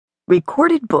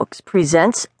Recorded Books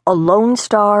presents a Lone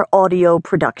Star audio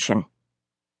production.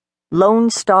 Lone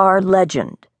Star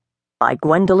Legend by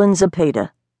Gwendolyn Zepeda.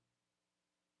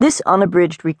 This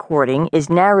unabridged recording is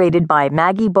narrated by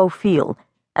Maggie Bofill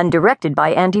and directed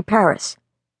by Andy Paris.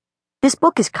 This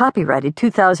book is copyrighted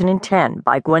 2010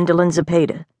 by Gwendolyn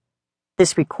Zepeda.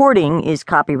 This recording is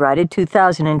copyrighted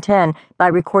 2010 by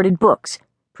Recorded Books,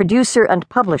 producer and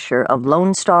publisher of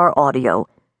Lone Star Audio,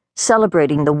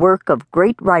 celebrating the work of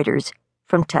great writers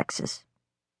from Texas.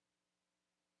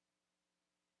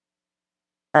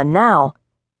 And now,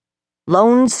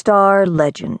 Lone Star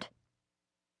Legend.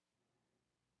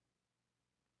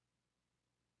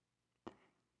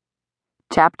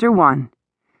 Chapter 1.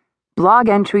 Blog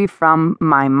entry from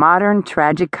My Modern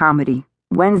Tragic Comedy,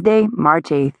 Wednesday, March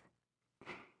 8th.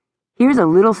 Here's a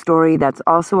little story that's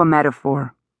also a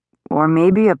metaphor, or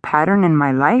maybe a pattern in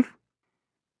my life.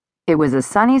 It was a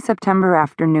sunny September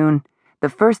afternoon, the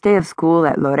first day of school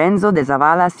at Lorenzo de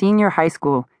Zavala Senior High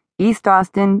School, East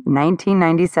Austin,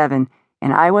 1997,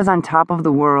 and I was on top of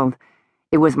the world.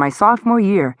 It was my sophomore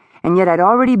year, and yet I'd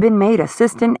already been made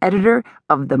assistant editor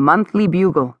of the Monthly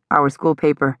Bugle, our school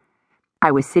paper.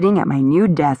 I was sitting at my new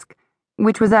desk,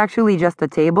 which was actually just a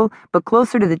table, but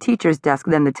closer to the teacher's desk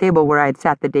than the table where I had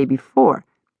sat the day before,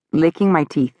 licking my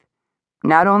teeth.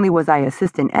 Not only was I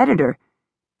assistant editor,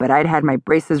 but I'd had my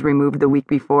braces removed the week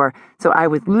before, so I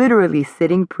was literally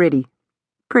sitting pretty.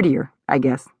 Prettier, I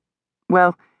guess.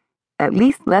 Well, at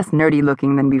least less nerdy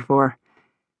looking than before.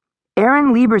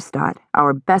 Aaron Lieberstadt,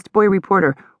 our best boy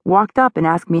reporter, walked up and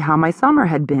asked me how my summer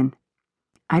had been.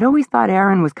 I'd always thought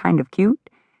Aaron was kind of cute,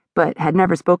 but had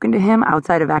never spoken to him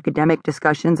outside of academic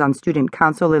discussions on student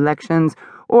council elections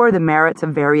or the merits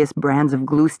of various brands of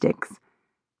glue sticks.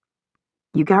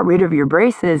 "You got rid of your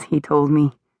braces," he told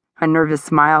me, a nervous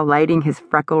smile lighting his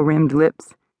freckle-rimmed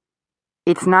lips.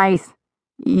 "It's nice.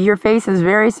 Your face is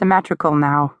very symmetrical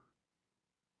now."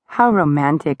 How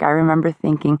romantic, I remember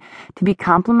thinking, to be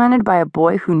complimented by a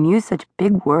boy who knew such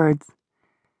big words.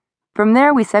 From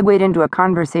there, we segued into a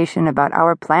conversation about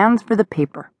our plans for the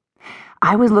paper.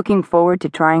 I was looking forward to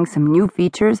trying some new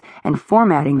features and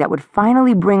formatting that would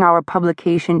finally bring our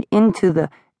publication into the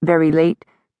very late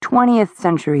 20th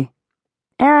century.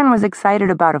 Aaron was excited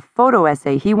about a photo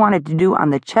essay he wanted to do on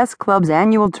the chess club's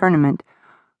annual tournament.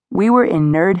 We were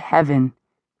in nerd heaven.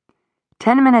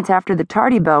 10 minutes after the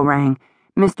tardy bell rang,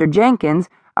 Mr. Jenkins,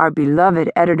 our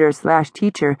beloved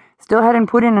editor/teacher, still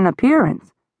hadn't put in an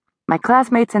appearance. My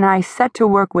classmates and I set to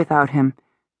work without him,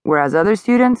 whereas other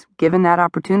students, given that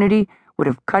opportunity, would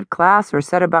have cut class or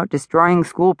set about destroying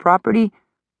school property.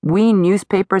 We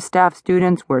newspaper staff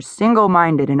students were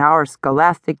single-minded in our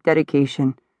scholastic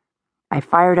dedication. I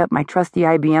fired up my trusty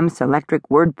IBM Selectric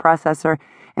word processor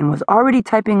and was already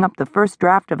typing up the first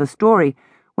draft of a story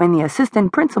when the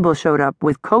assistant principal showed up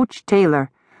with Coach Taylor,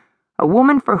 a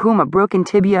woman for whom a broken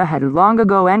tibia had long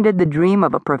ago ended the dream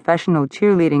of a professional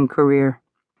cheerleading career.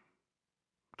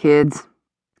 "Kids,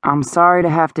 I'm sorry to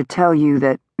have to tell you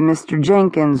that Mr.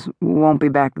 Jenkins won't be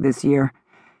back this year.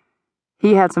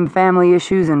 He had some family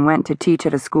issues and went to teach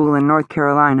at a school in North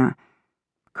Carolina.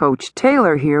 Coach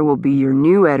Taylor here will be your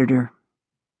new editor.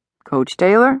 Coach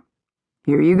Taylor,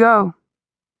 here you go."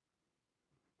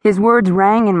 His words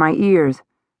rang in my ears,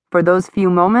 for those few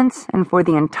moments and for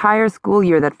the entire school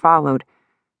year that followed,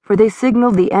 for they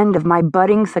signaled the end of my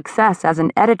budding success as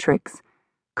an editrix.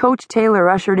 Coach Taylor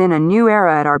ushered in a new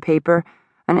era at our paper,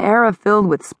 an era filled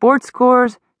with sports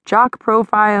scores, jock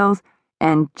profiles,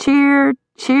 and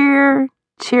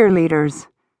cheerleaders.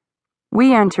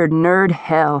 We entered nerd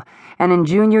hell, and in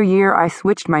junior year I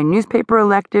switched my newspaper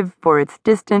elective for its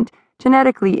distant,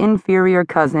 genetically inferior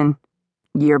cousin,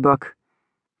 yearbook.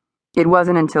 It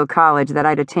wasn't until college that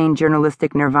I'd attained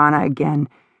journalistic nirvana again.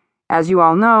 As you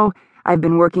all know, I've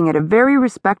been working at a very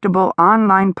respectable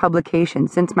online publication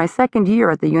since my second year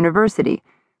at the university.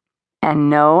 And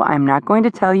no, I'm not going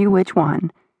to tell you which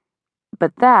one.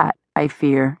 But that, I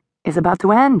fear, is about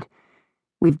to end.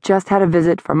 We've just had a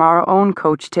visit from our own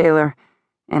Coach Taylor,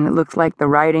 and it looks like the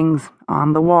writing's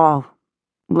on the wall.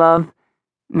 Love,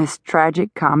 Miss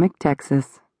Tragic Comic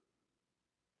Texas.